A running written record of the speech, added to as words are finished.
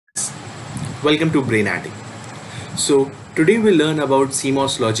Welcome to Brain Attic. So today we'll learn about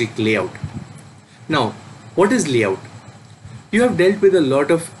CMOS logic layout. Now, what is layout? You have dealt with a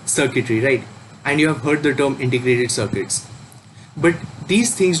lot of circuitry, right? And you have heard the term integrated circuits. But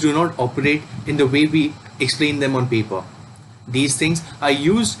these things do not operate in the way we explain them on paper. These things are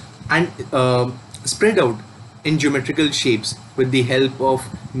used and spread out in geometrical shapes with the help of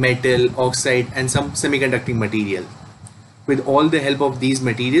metal, oxide and some semiconducting material. With all the help of these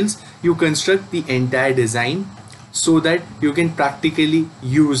materials, you construct the entire design so that you can practically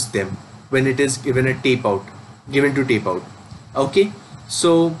use them when it is given to tape out. Okay,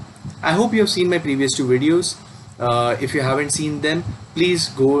 so I hope you have seen my previous two videos. If you haven't seen them, please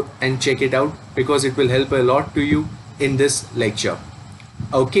go and check it out because it will help a lot to you in this lecture.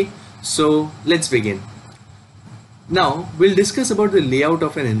 Okay, so let's begin. Now we'll discuss about the layout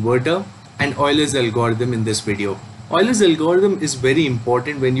of an inverter and Euler's algorithm in this video. Euler's algorithm is very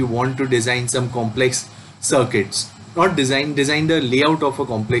important when you want to design some complex circuits. Not design the layout of a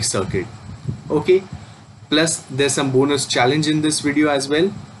complex circuit. Okay, plus there's some bonus challenge in this video as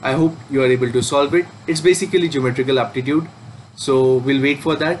well. I hope you are able to solve it. It's basically geometrical aptitude, so we'll wait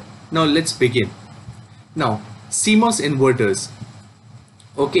for that. Now let's begin. Now CMOS inverters.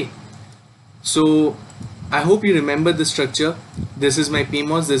 Okay, so I hope you remember the structure. This is my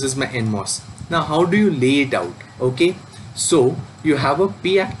PMOS, this is my NMOS. Now how do you lay it out? Okay, so you have a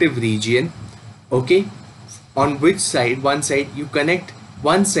P active region, okay, on which side, one side you connect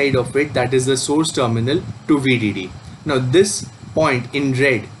one side of it, that is the source terminal, to VDD. Now this point in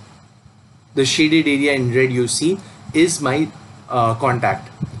red, the shaded area in red you see, is my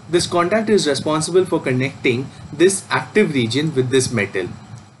contact. This contact is responsible for connecting this active region with this metal.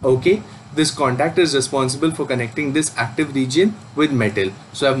 Okay, this contact is responsible for connecting this active region with metal.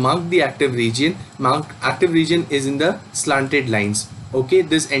 So I've marked the active region. Marked active region is in the slanted lines. Okay,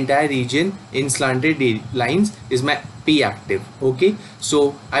 this entire region in slanted lines is my P active. Okay,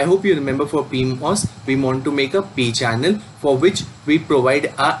 so I hope you remember for PMOS we want to make a P channel for which we provide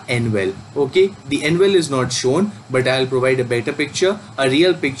a N well. Okay, the N well is not shown, but I'll provide a better picture, a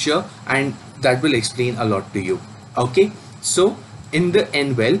real picture, and that will explain a lot to you. Okay, so in the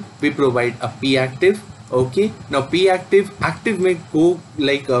N well we provide a P active. Okay, now P active may go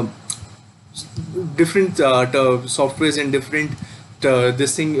like different softwares and different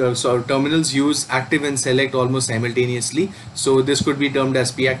so terminals use active and select almost simultaneously, so this could be termed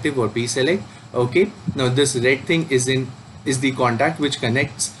as P active or P select. Okay, now this red thing is the contact which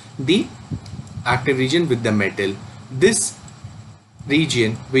connects the active region with the metal. This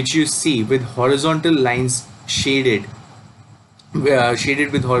region which you see with horizontal lines shaded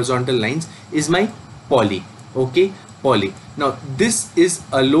with horizontal lines is my poly. Okay, poly. Now this is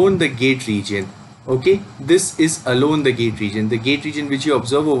alone the gate region. Okay, this is alone the gate region. The gate region which you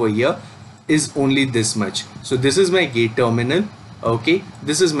observe over here is only this much. So this is my gate terminal. Okay,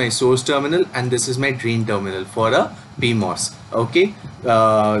 this is my source terminal and this is my drain terminal for a PMOS. Okay,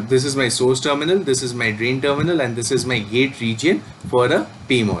 this is my source terminal, this is my drain terminal, and this is my gate region for a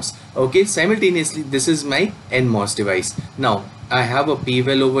PMOS. Okay, simultaneously this is my NMOS device. Now I have a P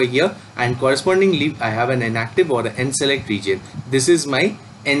well over here and correspondingly I have an inactive or an N select region. This is my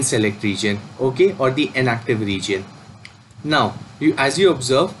N select region, okay, or the inactive region. Now as you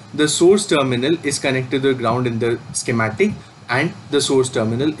observe, the source terminal is connected to the ground in the schematic and the source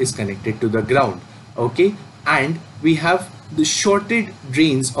terminal is connected to the ground. Okay, and we have the shorted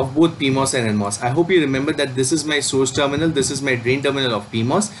drains of both PMOS and NMOS. I hope you remember that this is my source terminal, this is my drain terminal of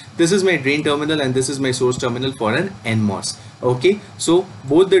PMOS, this is my drain terminal, and this is my source terminal for an NMOS. Okay, so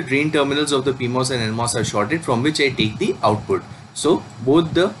both the drain terminals of the PMOS and NMOS are shorted, from which I take the output. So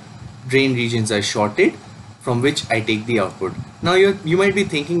both the drain regions are shorted, from which I take the output. Now you might be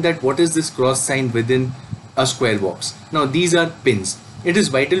thinking that what is this cross sign within a square box? Now these are pins. It is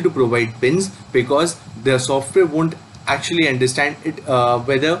vital to provide pins because the software won't actually understand it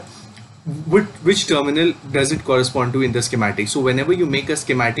which terminal does it correspond to in the schematic. So whenever you make a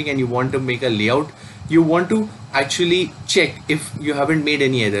schematic and you want to make a layout, you want to actually check if you haven't made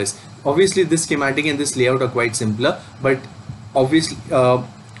any errors. Obviously this schematic and this layout are quite simpler, but obviously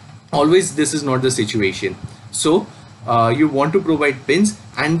always this is not the situation. So you want to provide pins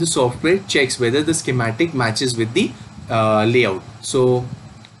and the software checks whether the schematic matches with the layout. So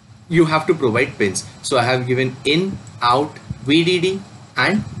you have to provide pins. So I have given in, out, VDD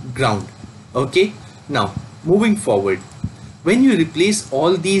and ground. Okay, now moving forward, when you replace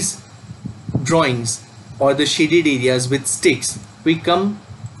all these drawings or the shaded areas with sticks, we come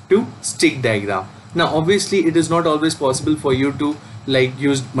to stick diagram. Now obviously it is not always possible for you to like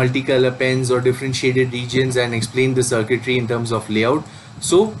use multicolor pens or different shaded regions and explain the circuitry in terms of layout.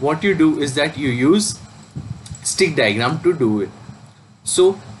 So what you do is that you use stick diagram to do it.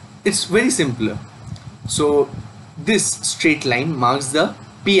 So it's very simpler. So this straight line marks the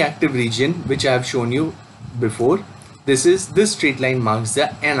P active region, which I have shown you before. This straight line marks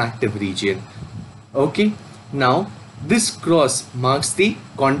the N active region. Okay, now this cross marks the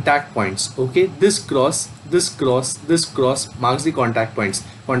contact points. Okay, this cross marks the contact points.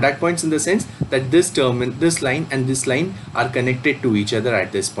 Contact points in the sense that this line and this line are connected to each other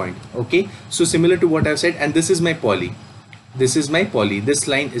at this point. Okay, so similar to what I've said, and this is my poly. This is my poly. This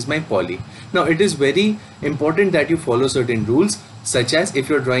line is my poly. Now it is very important that you follow certain rules, such as if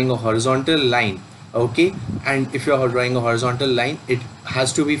you're drawing a horizontal line, okay, and if you're drawing a horizontal line, it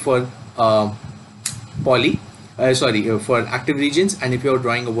has to be for for active regions, and if you're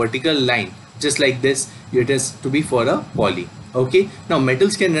drawing a vertical line just like this, it is to be for a poly. Okay, now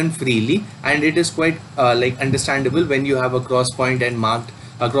metals can run freely, and it is quite like understandable when you have a cross point and marked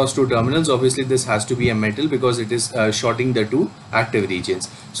across two terminals. Obviously this has to be a metal because it is shorting the two active regions.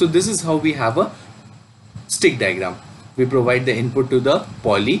 So this is how we have a stick diagram. We provide the input to the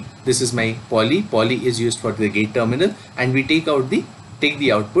poly. This is my poly. Poly is used for the gate terminal, and we take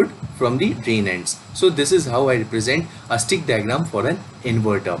the output from the drain ends. So this is how I represent a stick diagram for an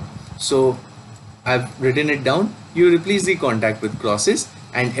inverter. So I've written it down. You replace the contact with crosses,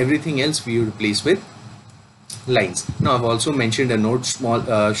 and everything else you replace with lines. Now I've also mentioned a note,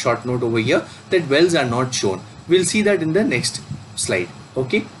 short note over here, that wells are not shown. We'll see that in the next slide.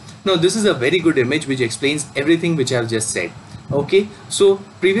 Okay, now this is a very good image which explains everything which I've just said. Okay, so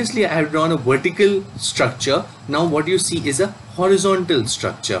previously I have drawn a vertical structure. Now what you see is a horizontal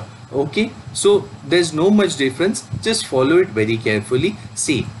structure. Okay, so there's no much difference. Just follow it very carefully.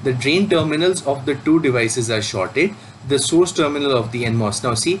 See, the drain terminals of the two devices are shorted. The source terminal of the NMOS.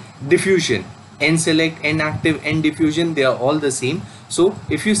 Now see, diffusion, N select, N active, N diffusion, they are all the same. So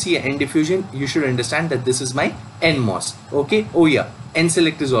if you see N diffusion, you should understand that this is my NMOS. Okay, oh yeah, N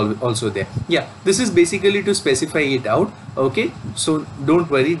select is also there. Yeah, this is basically to specify it out. Okay, so don't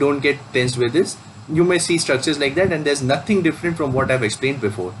worry, don't get tensed with this. You may see structures like that, and there's nothing different from what I've explained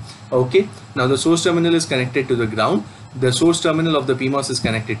before. Okay, now the source terminal is connected to the ground. The source terminal of the PMOS is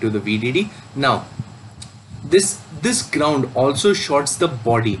connected to the VDD. Now this ground also shorts the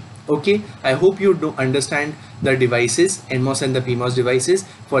body. Okay, I hope you do understand the devices, NMOS and the PMOS devices.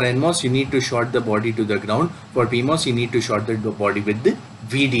 For NMOS you need to short the body to the ground. For PMOS you need to short the body with the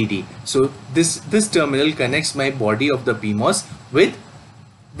VDD. So this terminal connects my body of the PMOS with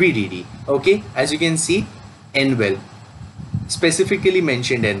VDD. Okay, as you can see, N well, specifically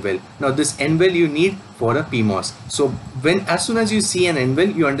mentioned N well. Now this N well you need for a PMOS. So as soon as you see an N well,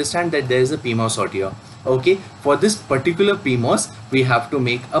 you understand that there is a PMOS out here. Okay, for this particular PMOS we have to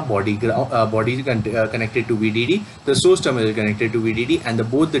make a body connected to VDD, the source terminal connected to VDD, and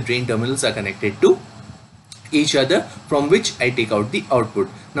both the drain terminals are connected to each other, from which I take out the output.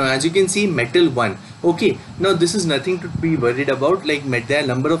 Now as you can see, metal 1. Okay, now this is nothing to be worried about. Like there are a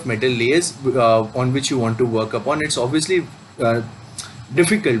number of metal layers on which you want to work upon. It's obviously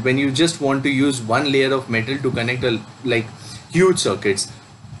difficult when you just want to use one layer of metal to connect like huge circuits.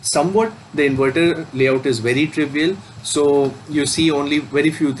 Somewhat the inverter layout is very trivial, so you see only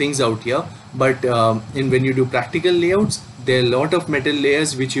very few things out here. But when you do practical layouts, there are a lot of metal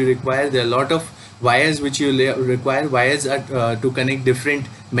layers which you require. There are a lot of wires which you require. Wires are to connect different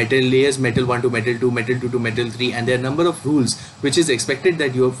metal layers, metal 1 to metal 2, metal 2 to metal 3, and there are a number of rules which is expected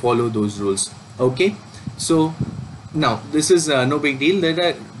that you follow those rules. Okay, so now this is no big deal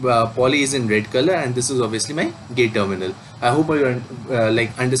that poly is in red color, and this is obviously my gate terminal. I hope you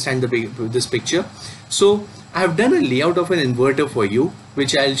like understand this picture. So I have done a layout of an inverter for you,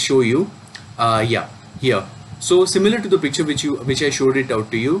 which I'll show you. Yeah, here. So similar to the picture which I showed it out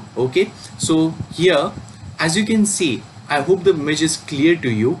to you. Okay, so here, as you can see, I hope the image is clear to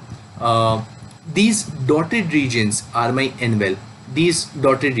you. These dotted regions are my N well. These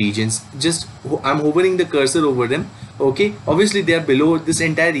dotted regions, just I'm hovering the cursor over them. Okay, obviously they are below this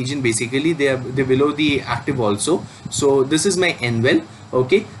entire region. Basically they're below the active also. So this is my N well.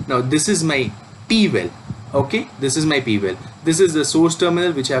 Okay, now this is my P well. Okay, this is my P well. This is the source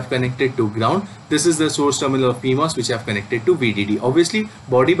terminal which I have connected to ground. This is the source terminal of PMOS which I have connected to VDD. Obviously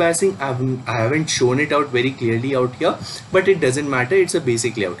body biasing I haven't shown it out very clearly out here, but it doesn't matter, it's a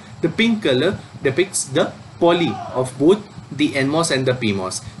basic layout. The pink color depicts the poly of both the NMOS and the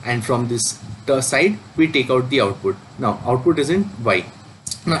PMOS, and from this side we take out the output. Now output is in white.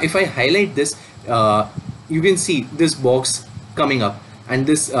 Now if I highlight this, you can see this box coming up, and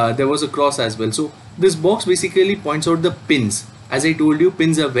this there was a cross as well. So this box basically points out the pins. As I told you,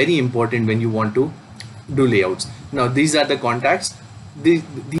 pins are very important when you want to do layouts. Now these are the contacts.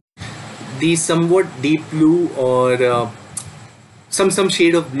 the somewhat deep blue or some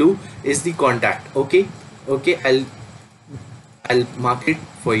shade of blue is the contact. Okay, I'll mark it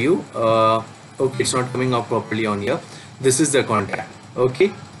for you. Okay, it's not coming out properly on here. This is the contact.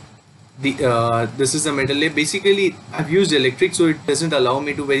 Okay, this is the metal layer. Basically I've used electric, so it doesn't allow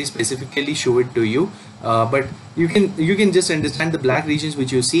me to very specifically show it to you, but you can just understand the black regions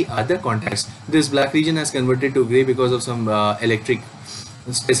which you see are the contacts. This black region has converted to gray because of some electric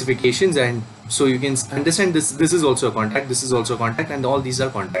specifications, and so you can understand this is also a contact, this is also a contact, and all these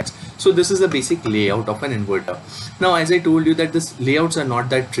are contacts. So this is the basic layout of an inverter. Now, as I told you that this layouts are not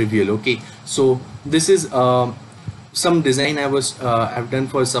that trivial. Okay, so this is some design I've done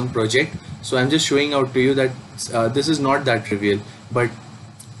for some project, so I'm just showing out to you that this is not that trivial, but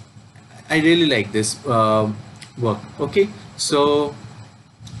I really like this work. Okay, so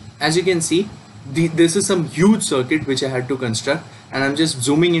as you can see, this is some huge circuit which I had to construct, and I'm just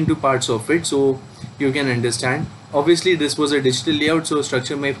zooming into parts of it so you can understand. Obviously this was a digital layout, so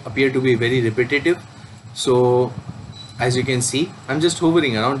structure may appear to be very repetitive. So as you can see, I'm just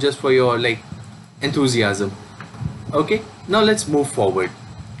hovering around just for your like enthusiasm. Okay, now let's move forward.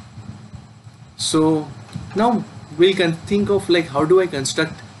 So now we can think of like, how do I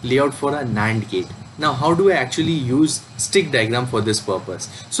construct layout for a NAND gate? Now, how do I actually use stick diagram for this purpose?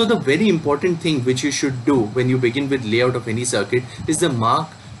 So the very important thing which you should do when you begin with layout of any circuit is to mark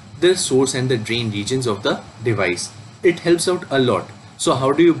the source and the drain regions of the device. It helps out a lot. So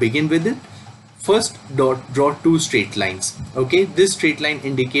how do you begin with it? First, draw two straight lines. Okay, this straight line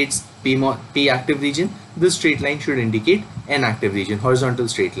indicates P active region. This straight line should indicate N active region, horizontal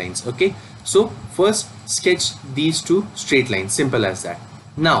straight lines. Okay, so first sketch these two straight lines, simple as that.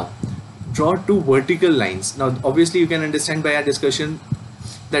 Now draw two vertical lines. Now obviously you can understand by our discussion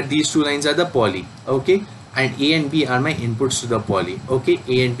that these two lines are the poly. Okay, and A and B are my inputs to the poly. Okay,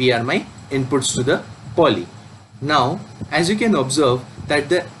 A and B are my inputs to the poly. Now as you can observe that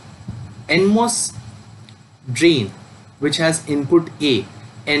the NMOS drain which has input A,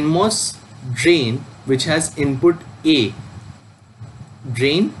 NMOS drain which has input A,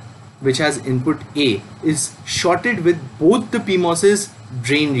 drain which has input A is shorted with both the PMOS's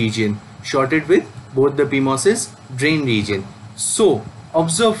drain region, shorted with both the PMOS's drain region. So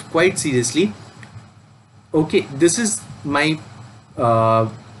observe quite seriously. Okay, this is my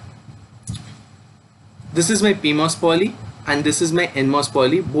PMOS poly and this is my NMOS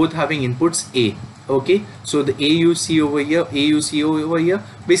poly, both having inputs A. Okay, so the A you see over here, A you see over here,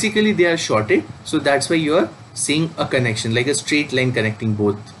 basically they are shorted, so that's why you are seeing a connection like a straight line connecting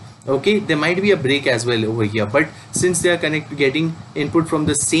both. Okay, there might be a break as well over here, but since they are getting input from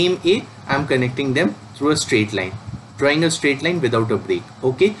the same A, I'm connecting them through a straight line, drawing a straight line without a break.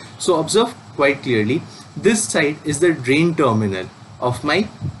 Okay, so observe quite clearly, this side is the drain terminal of my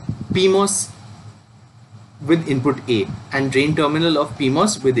PMOS with input A, and drain terminal of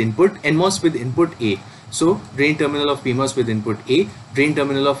PMOS with input NMOS with input A. So drain terminal of PMOS with input A, drain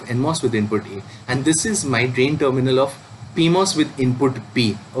terminal of NMOS with input A, and this is my drain terminal of PMOS with input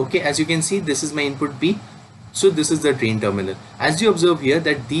B. Okay, as you can see, this is my input B, so this is the drain terminal. As you observe here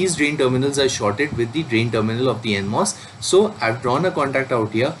that these drain terminals are shorted with the drain terminal of the NMOS, so I've drawn a contact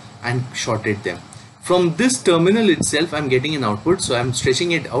out here and shorted them. From this terminal itself I'm getting an output, so I'm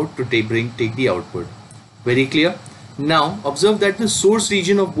stretching it out to take the output. Very clear? Now observe that the source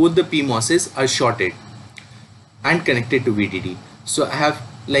region of both the PMOSes are shorted and connected to VDD. So I have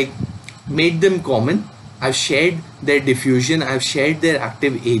like made them common, I've shared their diffusion, I've shared their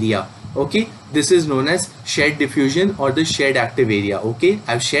active area. Okay, this is known as shared diffusion or the shared active area. Okay,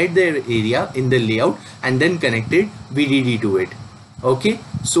 I've shared their area in the layout and then connected VDD to it. Okay,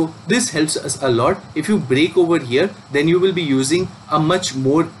 so this helps us a lot. If you break over here, then you will be using a much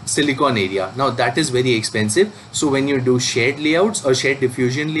more silicon area. Now that is very expensive, so when you do shared layouts or shared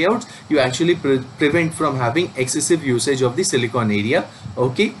diffusion layouts, you actually prevent from having excessive usage of the silicon area.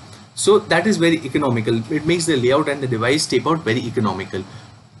 Okay, so that is very economical. It makes the layout and the device tape out very economical.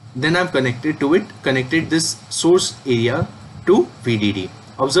 Then I've connected this source area to VDD.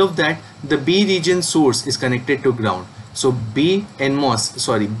 Observe that the B region source is connected to ground. So NMOS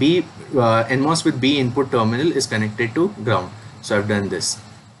with B input terminal is connected to ground. So I've done this.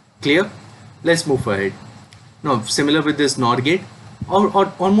 Clear? Let's move ahead. Now similar with this NOR gate or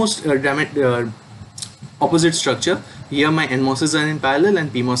almost opposite structure. Here my NMOSes are in parallel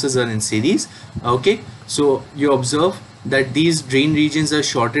and PMOSes are in series. Okay, so you observe that these drain regions are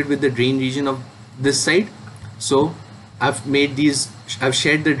shorted with the drain region of this side. So I've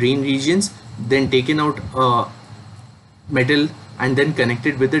shared the drain regions, then taken out metal and then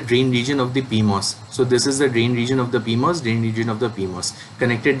connected with the drain region of the PMOS. So this is the drain region of the PMOS, drain region of the PMOS.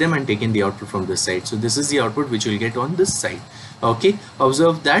 Connected them and taken the output from this side. So this is the output which you'll get on this side. Okay,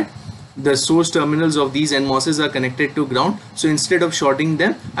 observe that the source terminals of these NMOSs are connected to ground. So instead of shorting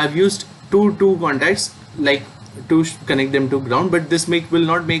them, I've used two contacts like to connect them to ground, but this will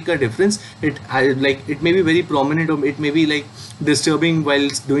not make a difference. It may be very prominent, or it may be like disturbing while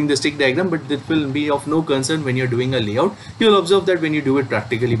doing the stick diagram, but that will be of no concern when you're doing a layout. You'll observe that when you do it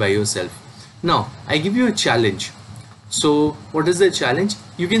practically by yourself. Now I give you a challenge. So what is the challenge?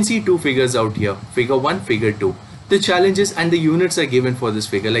 You can see two figures out here, figure 1, figure 2. The challenges and the units are given for this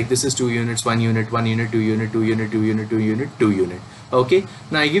figure, like this is 2 units, 1 unit, 1 unit, 2 unit, 2 unit, 2 unit, 2 unit, 2 unit. Okay,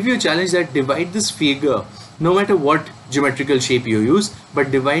 now I give you a challenge that divide this figure, no matter what geometrical shape you use,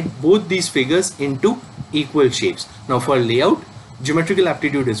 but divide both these figures into equal shapes. Now for layout, geometrical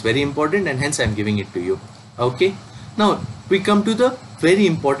aptitude is very important, and hence I'm giving it to you. Okay, now we come to the very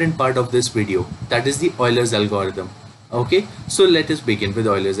important part of this video, that is the Euler's algorithm. Okay, so let us begin with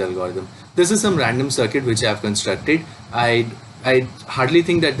Euler's algorithm. This is some random circuit which I have constructed. I hardly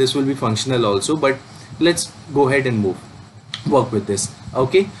think that this will be functional also, but let's go ahead and work with this.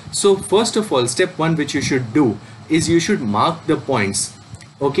 Okay, so first of all, step 1 which you should do is you should mark the points,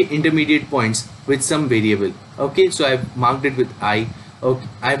 okay, intermediate points with some variable. Okay, so I've marked it with I. Okay,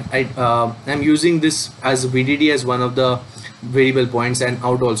 I'm using this as VDD as one of the variable points, and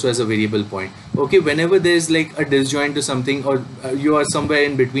out also as a variable point. Okay, whenever there is like a disjoint to something, or you are somewhere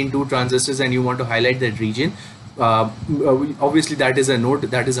in between two transistors and you want to highlight that region, obviously that is a node.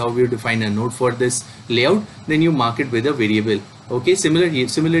 That is how we define a node for this layout. Then you mark it with a variable. Okay,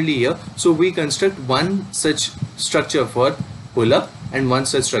 similarly here, so we construct one such structure for pull up and one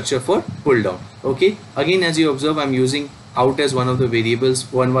such structure for pull down. Okay, again, as you observe, I'm using out as one of the variables,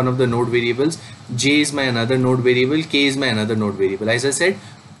 one of the node variables. J is my another node variable, K is my another node variable. As I said,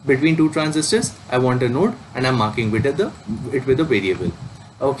 between two transistors I want a node, and I'm marking it with a variable.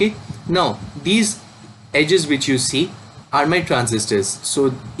 Okay, now these edges which you see are my transistors.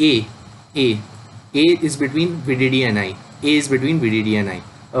 So A is between VDD and I. A is between VDD and I.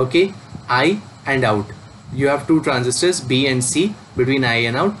 Okay, I and out. You have two transistors B and C between I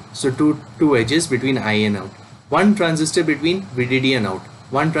and out. So two edges between I and out. One transistor between VDD and out.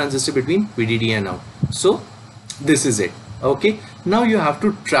 One transistor between VDD and out. So this is it. Okay, now you have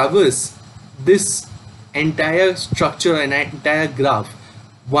to traverse this entire structure and entire graph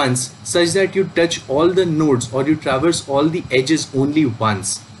once, such that you touch all the nodes, or you traverse all the edges only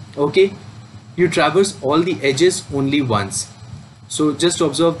once. Okay, you traverse all the edges only once. So just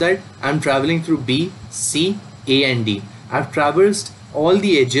observe that I'm traveling through B, C, A and D. I've traversed all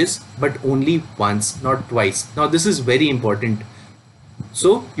the edges but only once, not twice. Now this is very important.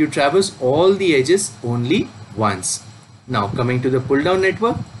 So you traverse all the edges only once. Now coming to the pull down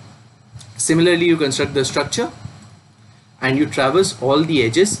network, similarly you construct the structure and you traverse all the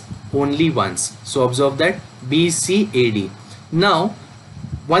edges only once. So observe that B, C, A, D. Now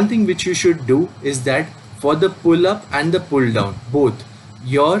one thing which you should do is that for the pull up and the pull down, both,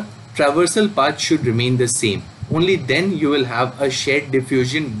 your traversal path should remain the same. Only then you will have a shared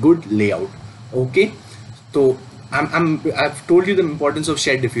diffusion good layout. Okay, so I've told you the importance of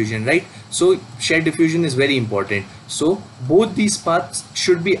shared diffusion, right? So shared diffusion is very important. So both these paths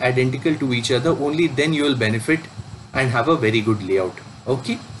should be identical to each other. Only then you will benefit and have a very good layout.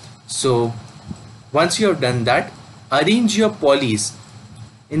 Okay, so once you have done that, arrange your polys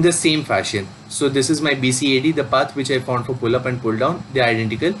in the same fashion. So this is my BCAD, the path which I found for pull up and pull down. They are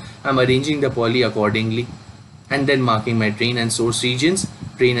identical. I'm arranging the poly accordingly, and then marking my drain and source regions,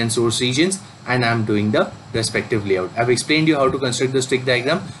 and I'm doing the respective layout. I've explained you how to construct the stick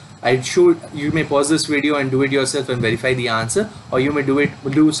diagram. You may pause this video and do it yourself and verify the answer, or you may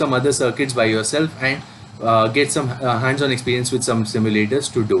do some other circuits by yourself and get some hands-on experience with some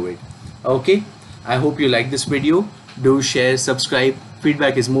simulators to do it. Okay, I hope you like this video. Do share, subscribe.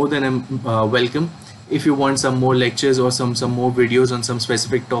 Feedback is more than welcome. If you want some more lectures or some more videos on some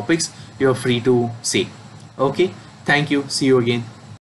specific topics, you're free to say. Okay, thank you. See you again.